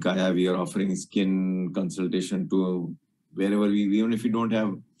in Kaya, we are offering skin consultation to wherever even if you don't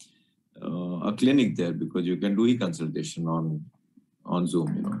have a clinic there, because you can do e-consultation on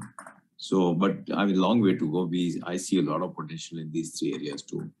Zoom, So, but I have a long way to go. I see a lot of potential in these three areas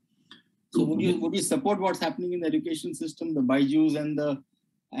too. So would you support what's happening in the education system, the Byju's and the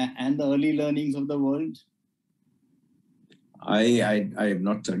early learnings of the world? I have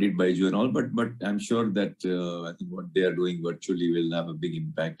not studied Byju and all, but I'm sure that I think what they are doing virtually will have a big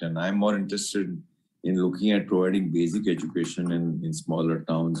impact. And I'm more interested in looking at providing basic education in smaller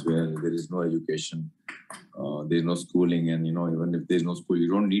towns where there is no education, there's no schooling, and even if there's no school, you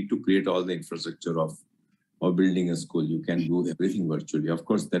don't need to create all the infrastructure of building a school. You can do everything virtually. Of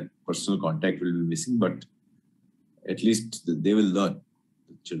course, that personal contact will be missing, but at least they will learn,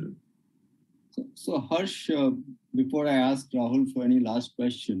 the children. So Harsh, before I ask Rahul for any last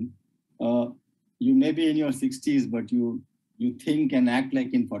question, you may be in your 60s, but you think and act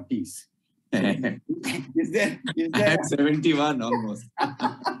like in 40s. Is there I'm 71 almost.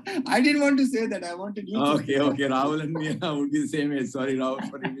 I didn't want to say that. I wanted you to. Okay. Rahul and me would be the same age. Sorry, Rahul,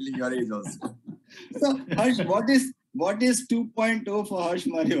 for revealing your age also. So, Harsh, what is 2.0 for Harsh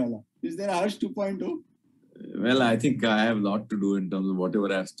Mariwala? Is there a Harsh 2.0? Well, I think I have a lot to do in terms of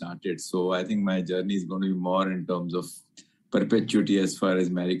whatever I've started. So I think my journey is going to be more in terms of perpetuity as far as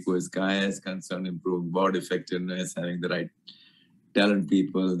Marico is Kaya is concerned, improving board effectiveness, having the right talent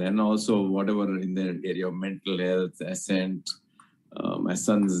people, then also whatever in the area of mental health, Ascent, my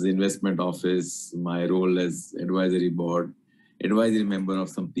son's investment office, my role as advisory member of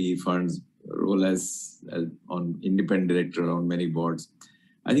some PE funds, role as on independent director on many boards.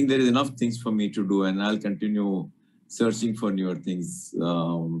 I think there is enough things for me to do, and I'll continue searching for newer things.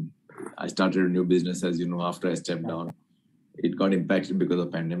 I started a new business, as you know, after I stepped down. It got impacted because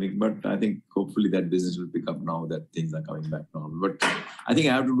of pandemic, but I think hopefully that business will pick up now that things are coming back now. But I think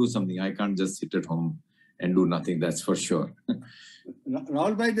I have to do something. I can't just sit at home and do nothing, that's for sure.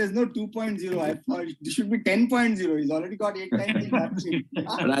 Rahul bhai, there's no 2.0. I thought it should be 10.0. He's already got 8 times.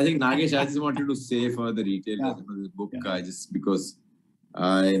 But I think, Nagesh, I just wanted to say for the retailers of this book, just because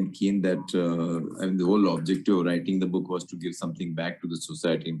I am keen that the whole objective of writing the book was to give something back to the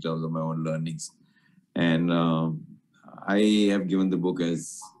society in terms of my own learnings. And I have given the book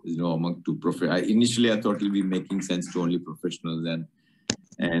as, among two initially I thought it would be making sense to only professionals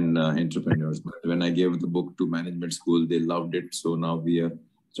and entrepreneurs. But when I gave the book to management school, they loved it. So now we are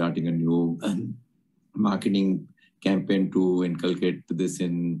starting a new marketing campaign to inculcate this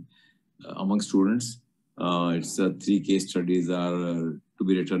in among students. It's 3 case studies are to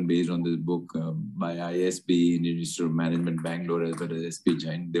be written based on this book by ISB, Indian Institute of Management, Bangalore, as well as SP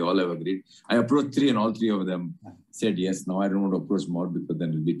Jain. They all have agreed. I approached 3 and all 3 of them said yes. Now I don't want to approach more because then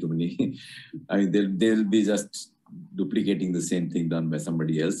it'll be too many. I mean, they'll be just duplicating the same thing done by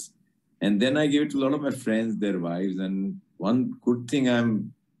somebody else. And then I gave it to a lot of my friends, their wives. And one good thing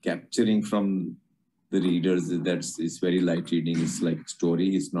I'm capturing from the readers is that it's very light reading. It's like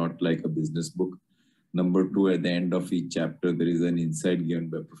story. It's not like a business book. Number 2, at the end of each chapter, there is an insight given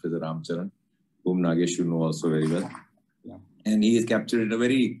by Professor Ramcharan, whom Nagesh you know also very well. Yeah. And he has captured a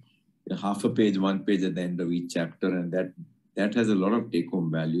very half a page, 1 page at the end of each chapter, and that has a lot of take-home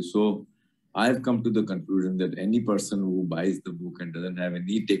value. So I've come to the conclusion that any person who buys the book and doesn't have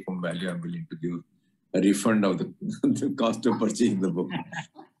any take-home value, I'm willing to give a refund of the cost of purchasing the book.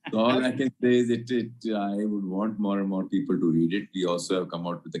 So all I can say is I would want more and more people to read it. We also have come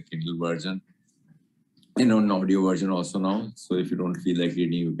out with a Kindle version. An audio version also now. So if you don't feel like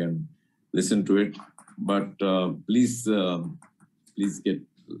reading, you can listen to it. But please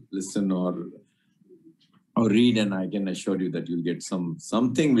listen or read, and I can assure you that you'll get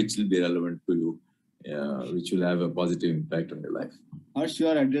something which will be relevant to you, which will have a positive impact on your life. Harsh, you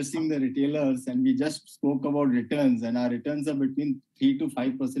are addressing the retailers, and we just spoke about returns, and our returns are between 3 to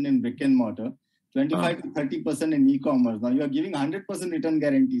 5% in brick and mortar, 25 to 30% in e-commerce. Now you are giving 100% return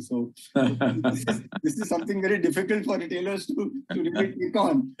guarantee. So this is something very difficult for retailers to really take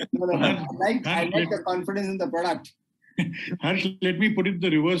on. I like the confidence in the product. Harsh, let me put it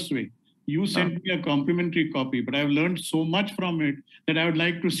the reverse way. You sent me a complimentary copy, but I've learned so much from it that I would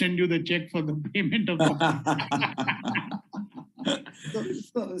like to send you the check for the payment of the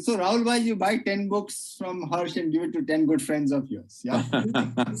So Rahul bhai, you buy 10 books from Harsh and give it to 10 good friends of yours. Yeah.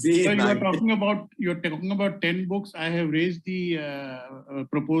 See, So you're talking about 10 books. I have raised the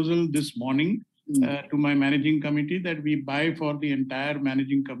proposal this morning to my managing committee that we buy for the entire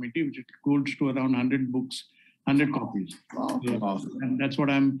managing committee, which goes to around 100 books, 100 copies. Wow. And that's what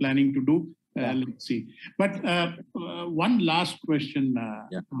I'm planning to do. Let's see. But one last question,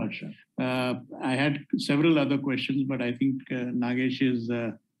 Harsh. I had several other questions, but I think Nagesh is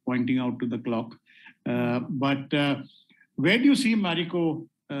pointing out to the clock. But where do you see Marico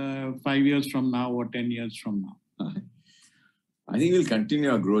 5 years from now or 10 years from now? I think we'll continue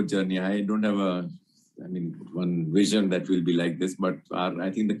our growth journey. I don't have one vision that will be like this, but I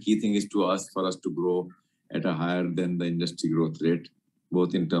think the key thing is for us to grow at a higher than the industry growth rate,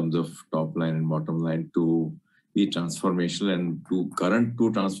 both in terms of top line and bottom line, to be transformational. And current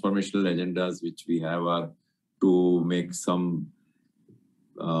two transformational agendas which we have are to make some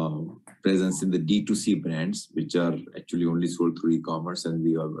presence in the D2C brands, which are actually only sold through e-commerce, and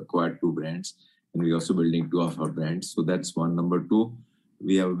we have acquired 2 brands, and we're also building 2 of our brands. So that's one. Number 2,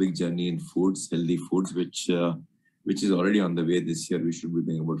 we have a big journey in foods, healthy foods, which is already on the way. This year we should be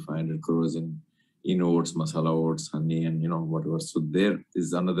doing about 500 crores in oats, masala oats, honey, and whatever. So there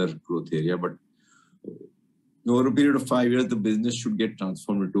is another growth area. But over a period of 5 years, the business should get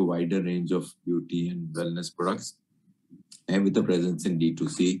transformed into a wider range of beauty and wellness products, and with a presence in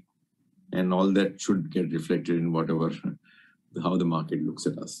D2C, and all that should get reflected in how the market looks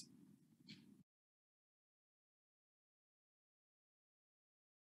at us.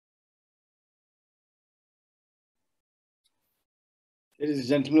 Ladies and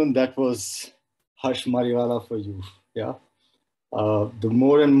gentlemen, that was Harsh Mariwala for you. Yeah. The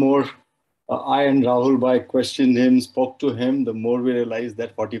more and more I and Rahul bhai questioned him, spoke to him, the more we realized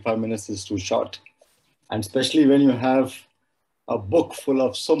that 45 minutes is too short. And especially when you have a book full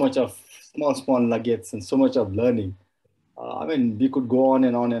of so much of small nuggets and so much of learning. We could go on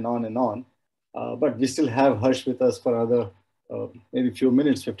and on and on and on, but we still have Harsh with us for another maybe a few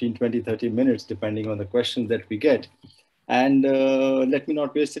minutes, 15, 20, 30 minutes, depending on the questions that we get. And let me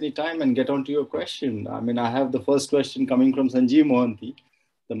not waste any time and get on to your question. I have the first question coming from Sanjeev Mohanty,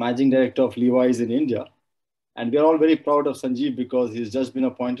 the Managing Director of Levi's in India. And we're all very proud of Sanjeev because he's just been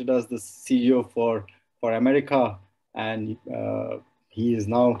appointed as the CEO for America. And he is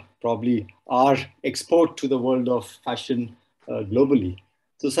now probably our export to the world of fashion globally.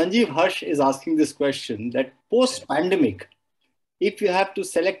 So Sanjeev, Harsh is asking this question that post-pandemic, if you have to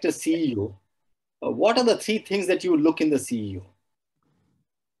select a CEO, what are the 3 things that you look in the CEO?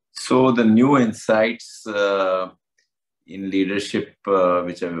 So the new insights in leadership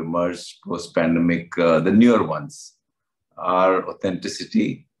which have emerged post-pandemic, the newer ones are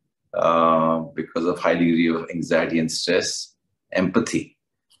authenticity because of high degree of anxiety and stress, empathy,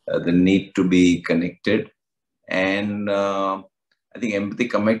 the need to be connected, and I think empathy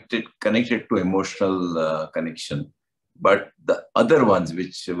connected to emotional connection. But the other ones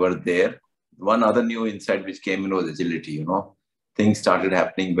which were there, one other new insight which came in was agility. Things started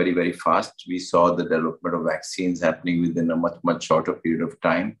happening very, very fast. We saw the development of vaccines happening within a much, much shorter period of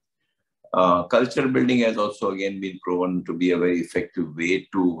time. Culture building has also again been proven to be a very effective way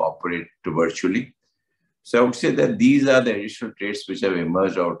to operate virtually. So I would say that these are the additional traits which have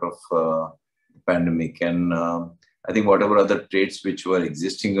emerged out of the pandemic. And I think whatever other traits which were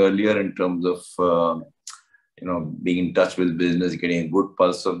existing earlier in terms of being in touch with business, getting a good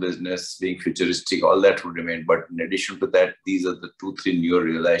pulse of business, being futuristic, all that would remain. But in addition to that, these are the 2-3 newer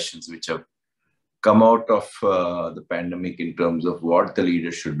realizations which have come out of the pandemic in terms of what the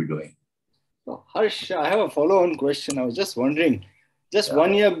leaders should be doing. So, Harsh, I have a follow-on question. I was just wondering,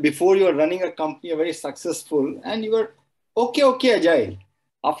 1 year before you were running a company, very successful, and you were okay agile.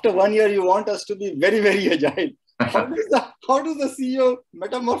 After 1 year, you want us to be very, very agile. How does the CEO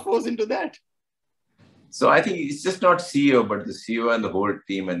metamorphose into that? So I think it's just not CEO, but the CEO and the whole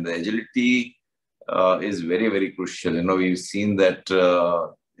team, and the agility is very, very crucial. We've seen that,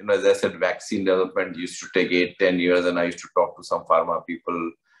 as I said, vaccine development used to take 8-10 years. And I used to talk to some pharma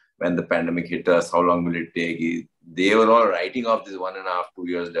people when the pandemic hit us, how long will it take? They were all writing off this 1.5-2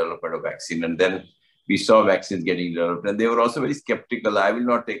 years development of vaccine. And then we saw vaccines getting developed. And they were also very skeptical. I will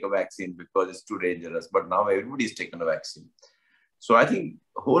not take a vaccine because it's too dangerous. But now everybody's taken a vaccine. So I think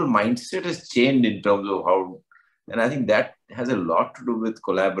the whole mindset has changed in terms of how, and I think that has a lot to do with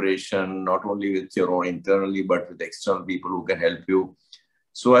collaboration, not only with your own internally, but with external people who can help you.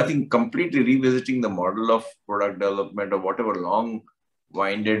 So I think completely revisiting the model of product development or whatever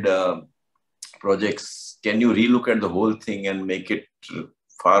long-winded projects, can you relook at the whole thing and make it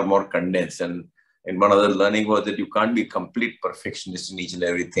far more condensed? And And one other learning was that you can't be complete perfectionist in each and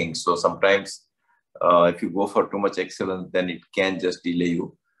everything. So sometimes if you go for too much excellence, then it can just delay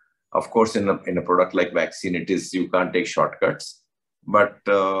you. Of course, in a product like vaccine, you can't take shortcuts. But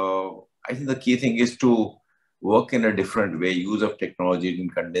I think the key thing is to work in a different way, use of technology in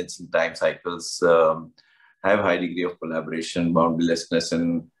condensing time cycles, have high degree of collaboration, boundarylessness.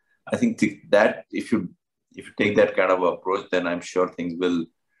 And I think that if you take that kind of approach, then I'm sure things will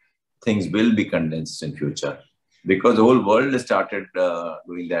be condensed in future. Because the whole world has started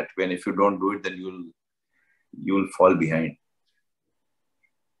doing that. When if you don't do it, then you'll fall behind.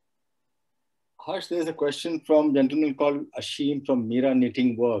 Harsh, there's a question from a gentleman called Ashim from Mira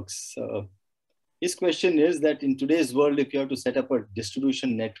Knitting Works. His question is that in today's world, if you have to set up a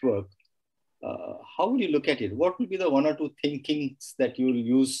distribution network, how would you look at it? What would be the one or two thinkings that you will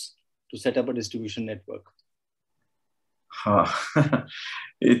use to set up a distribution network?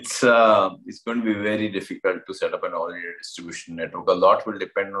 It's going to be very difficult to set up an all-India distribution network. A lot will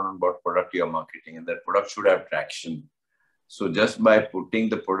depend on what product you are marketing, and that product should have traction. So just by putting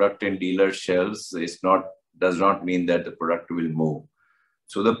the product in dealer shelves, does not mean that the product will move.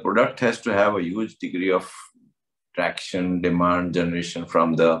 So the product has to have a huge degree of traction, demand generation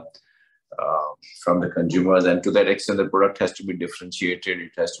from the consumers, and to that extent, the product has to be differentiated.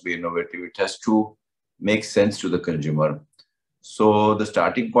 It has to be innovative. It has to make sense to the consumer. So the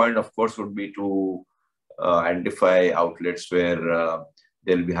starting point, of course, would be to identify outlets where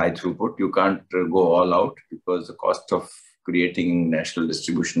there will be high throughput. You can't go all out because the cost of creating national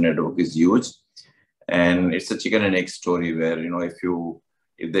distribution network is huge, and it's a chicken and egg story where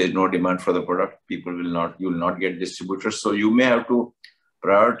if there is no demand for the product, you will not get distributors. So you may have to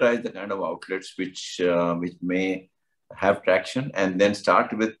prioritize the kind of outlets which may have traction, and then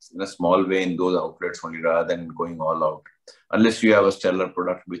start with in a small way in those outlets only, rather than going all out. Unless you have a stellar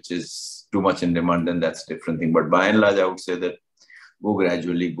product which is too much in demand, then that's a different thing. But by and large, I would say that go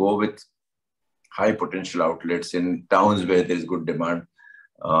gradually, go with high potential outlets in towns where there is good demand.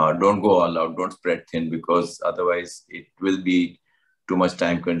 Don't go all out, don't spread thin, because otherwise it will be too much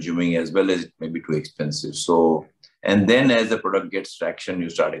time consuming as well as it may be too expensive. So, and then as the product gets traction, you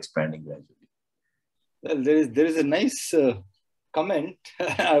start expanding gradually. Well, there is a nice comment.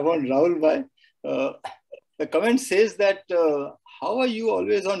 I want Rahul bhai. The comment says that, how are you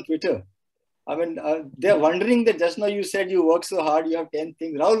always on Twitter? I mean, they're wondering that just now you said you work so hard, you have 10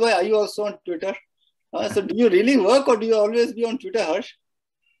 things. Rahul bhai, are you also on Twitter? So do you really work, or do you always be on Twitter, Harsh?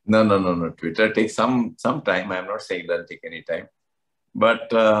 No. Twitter takes some time. I'm not saying it doesn't take any time.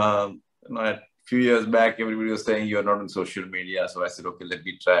 But a few years back, everybody was saying you're not on social media. So I said, okay, let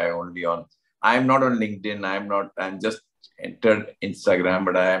me try only on. I'm not on LinkedIn. I'm just entered Instagram,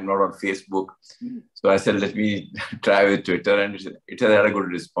 but I am not on Facebook. So I said, let me try with Twitter, and it has had a good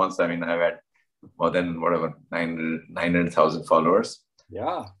response. I mean, I've had more than 900,000 followers.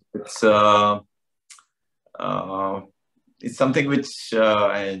 Yeah. It's something which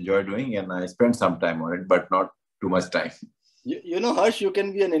I enjoy doing, and I spend some time on it, but not too much time. You know, Harsh, you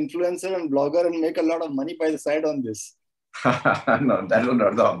can be an influencer and blogger and make a lot of money by the side on this. No, that was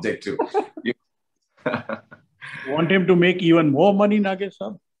not the objective. Want him to make even more money, Nagesh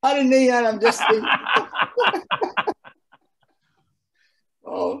sir? I'm just saying.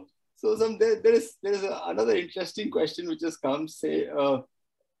 Oh, so there is another interesting question which has come. Say, from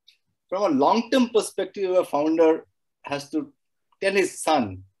a long-term perspective, a founder has to tell his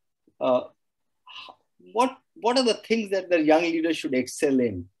son, what are the things that the young leader should excel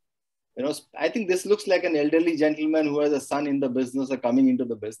in? I think this looks like an elderly gentleman who has a son in the business or coming into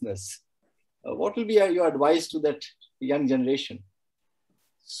the business. What will be your advice to that young generation?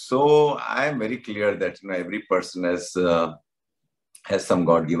 So I am very clear that every person has some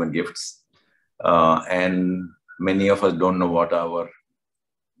God-given gifts, and many of us don't know what our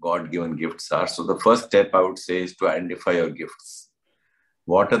God-given gifts are. So the first step I would say is to identify your gifts.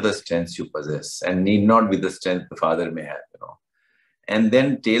 What are the strengths you possess, and need not be the strength the father may have, And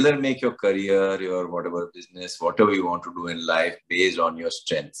then tailor make your career, your whatever business, whatever you want to do in life based on your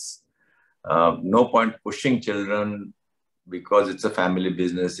strengths. No point pushing children because it's a family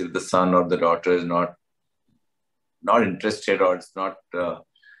business if the son or the daughter is not interested, or it's not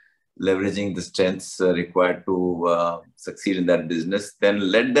leveraging the strengths required to succeed in that business. Then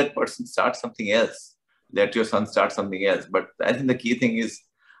let that person start something else. Let your son start something else. But I think the key thing is,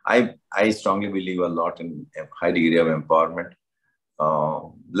 I strongly believe a lot in a high degree of empowerment.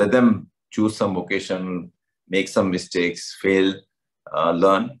 Let them choose some vocation, make some mistakes, fail,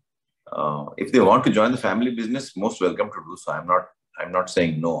 learn. If they want to join the family business, most welcome to do so. I'm not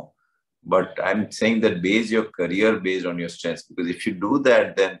saying no, but I'm saying that base your career based on your strengths, because if you do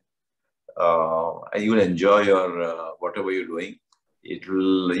that, then You'll enjoy your whatever you're doing.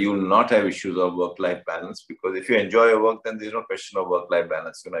 You will not have issues of work-life balance, because if you enjoy your work, then there's no question of work-life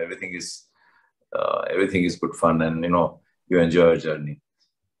balance. Everything is good fun, and you enjoy your journey.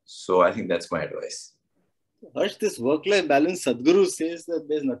 So I think that's my advice. Harsh, this work-life balance, Sadhguru says that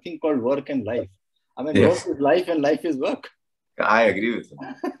there's nothing called work and life. I mean, yes. Work is life and life is work. I agree with him.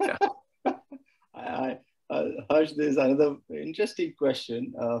 Yeah. Harsh, there's another interesting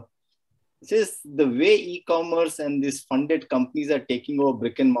question. It says the way e-commerce and these funded companies are taking over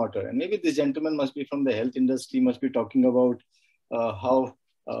brick and mortar, and maybe this gentleman must be from the health industry, must be talking about how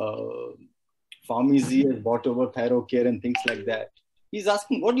Pharmacy has bought over TheraCare and things like that. He's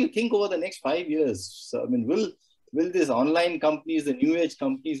asking, what do you think over the next 5 years? So, I mean, will these online companies, the new age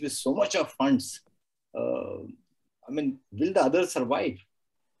companies with so much of funds, will the others survive?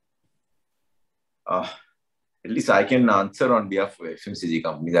 At least I can answer on behalf of FMCG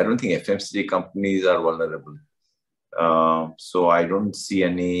companies. I don't think FMCG companies are vulnerable. So I don't see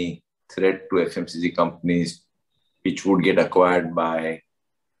any threat to FMCG companies which would get acquired by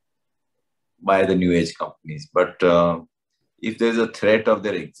the new age companies. But if there's a threat of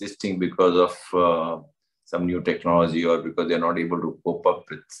their existing because of some new technology, or because they're not able to cope up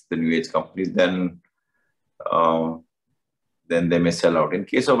with the new age companies, then they may sell out. In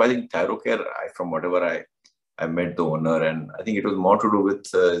case of, I think, TheraCare, from whatever I met the owner, and I think it was more to do with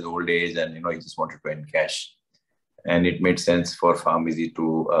his old age, and he just wanted to earn cash, and it made sense for Pharmacy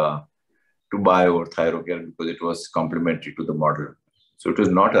to buy over TheraCare because it was complementary to the model. So it was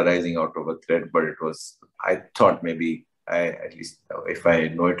not arising out of a threat, but it was. I thought maybe at least if I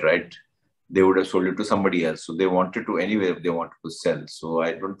know it right, they would have sold it to somebody else. So they wanted to anyway. They wanted to sell. So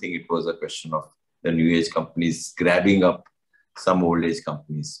I don't think it was a question of the new age companies grabbing up some old age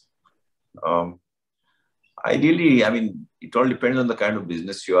companies. Ideally, it all depends on the kind of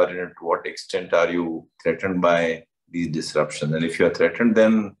business you are in, and to what extent are you threatened by these disruptions. And if you are threatened,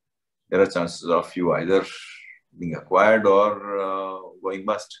 then there are chances of you either being acquired or going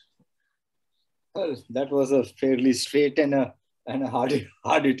bust. Well, that was a fairly straight and a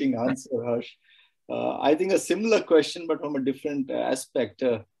hard-hitting answer, Harsh. I think a similar question, but from a different aspect.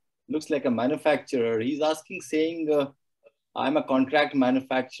 Looks like a manufacturer. He's asking, saying, I'm a contract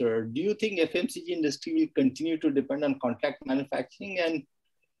manufacturer. Do you think FMCG industry will continue to depend on contract manufacturing,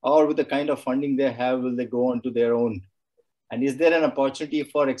 or with the kind of funding they have, will they go on to their own? And is there an opportunity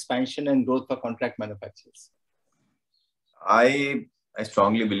for expansion and growth for contract manufacturers? I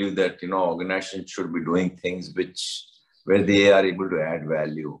strongly believe that organizations should be doing things where they are able to add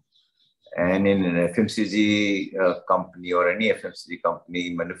value. And in an FMCG company, or any FMCG company,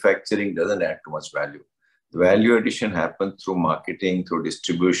 manufacturing doesn't add too much value. The value addition happens through marketing, through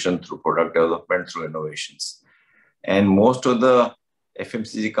distribution, through product development, through innovations. And most of the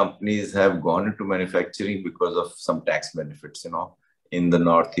FMCG companies have gone into manufacturing because of some tax benefits, in the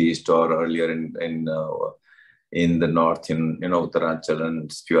Northeast, or earlier in the North, in Uttaranchal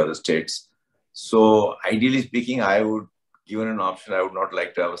and a few other states. So ideally speaking, given an option, I would not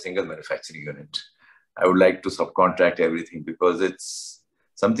like to have a single manufacturing unit. I would like to subcontract everything, because it's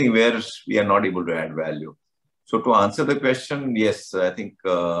something where we are not able to add value. So to answer the question, yes, I think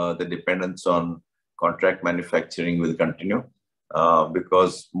the dependence on contract manufacturing will continue,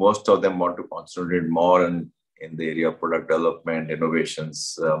 because most of them want to concentrate more in the area of product development,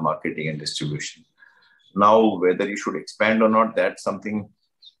 innovations, marketing and distribution. Now, whether you should expand or not, that's something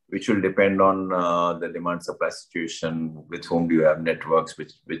which will depend on the demand-supply situation, with whom do you have networks,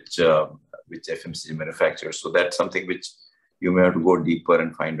 which FMCG manufacturers. So that's something which you may have to go deeper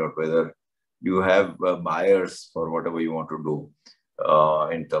and find out whether you have buyers for whatever you want to do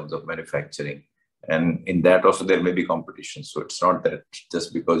in terms of manufacturing. And in that also there may be competition. So it's not that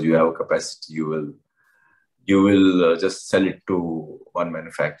just because you have a capacity, you will just sell it to one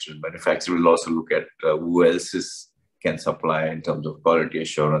manufacturer. Manufacturer will also look at who else can supply in terms of quality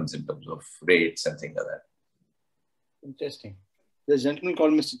assurance, in terms of rates and things like that. Interesting. There's a gentleman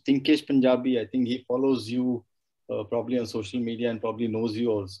called Mr. Tinkesh Punjabi. I think he follows you probably on social media and probably knows you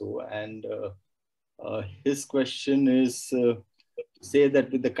also. And his question is, say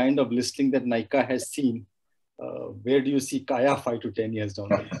that with the kind of listing that Nykaa has seen, where do you see Kaya 5 to 10 years down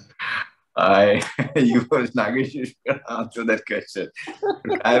the line? Nagesh, you should answer that question.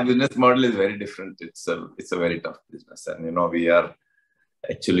 Our business model is very different. It's a very tough business, and we have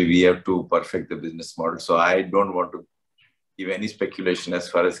to perfect the business model. So I don't want to give any speculation as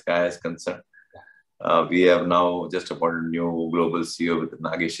far as Kaya is concerned. We have now just appointed a new global CEO with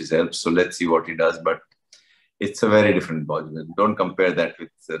Nagesh's help. So let's see what he does. But it's a very different ballgame. Don't compare that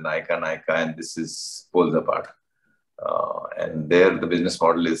with Nykaa, and this is poles apart. And there the business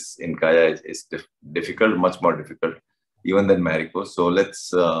model is in Kaya is difficult, much more difficult even than Marico. So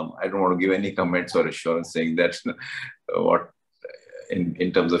let's, I don't want to give any comments or assurance saying that what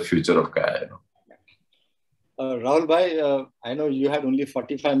in terms of future of Kaya. Rahul bhai, I know you had only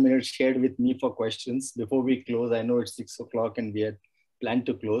 45 minutes shared with me for questions. Before we close, I know it's 6 o'clock and we had planned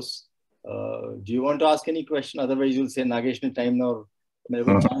to close. Do you want to ask any question? Otherwise, you'll say, Nagesh, ne time now.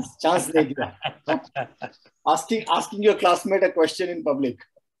 Chance nahi diya. Asking your classmate a question in public.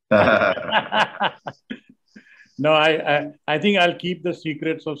 No, I think I'll keep the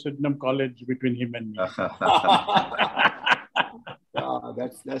secrets of Sydenham College between him and me. Yeah,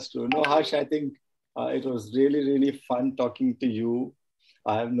 that's true. No, Harsh, I think it was really, really fun talking to you.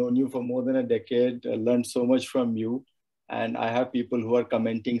 I have known you for more than a decade, learned so much from you. And I have people who are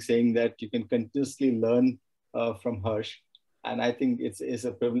commenting saying that you can continuously learn from Harsh. And I think it's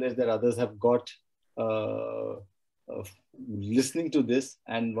a privilege that others have got listening to this.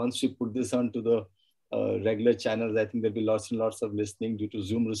 And once you put this onto the regular channels, I think there'll be lots and lots of listening. Due to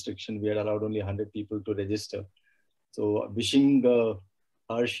Zoom restriction, we had allowed only 100 people to register. So wishing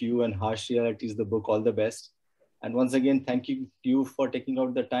Harsh, you and Harsh Realities, the book, all the best. And once again, thank you for taking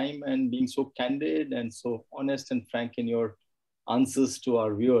out the time and being so candid and so honest and frank in your answers to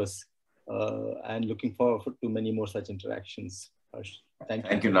our viewers. And looking forward to many more such interactions. Harsh, thank you.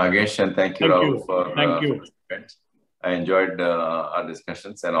 Thank you, Nagesh, and thank you, Rahul, for thank you. I enjoyed our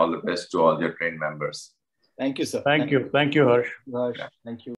discussions, and all the best to all your trained members. Thank you, sir. Thank you. Thank you, Harsh. Thank you.